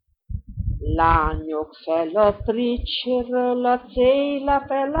Lányok fel a pricsről, a cél a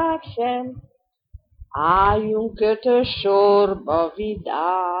felállsen, álljunk kötös sorba vidáman.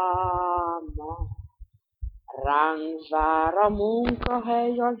 Ránk vár a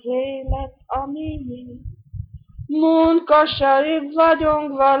munkahely, az élet, ami mi. Munkasaik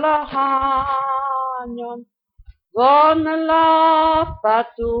vagyunk valahányan, van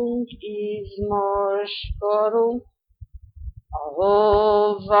lápatunk, izmos korunk,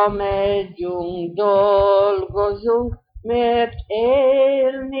 ahova megyünk, dolgozunk, mert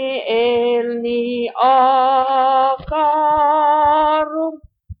élni akarunk.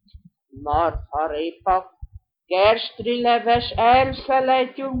 Marharépa, gerstri leves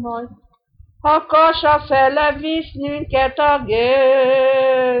elfelejtjük majd, ha kasa fele visz minket a gőzös.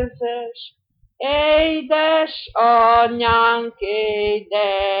 Édes anyánk,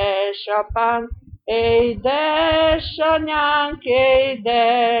 édes apánk, édes anyánk,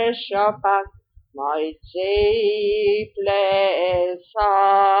 édes apánk, majd szép lesz,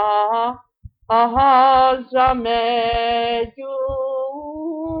 ha hazamegyünk.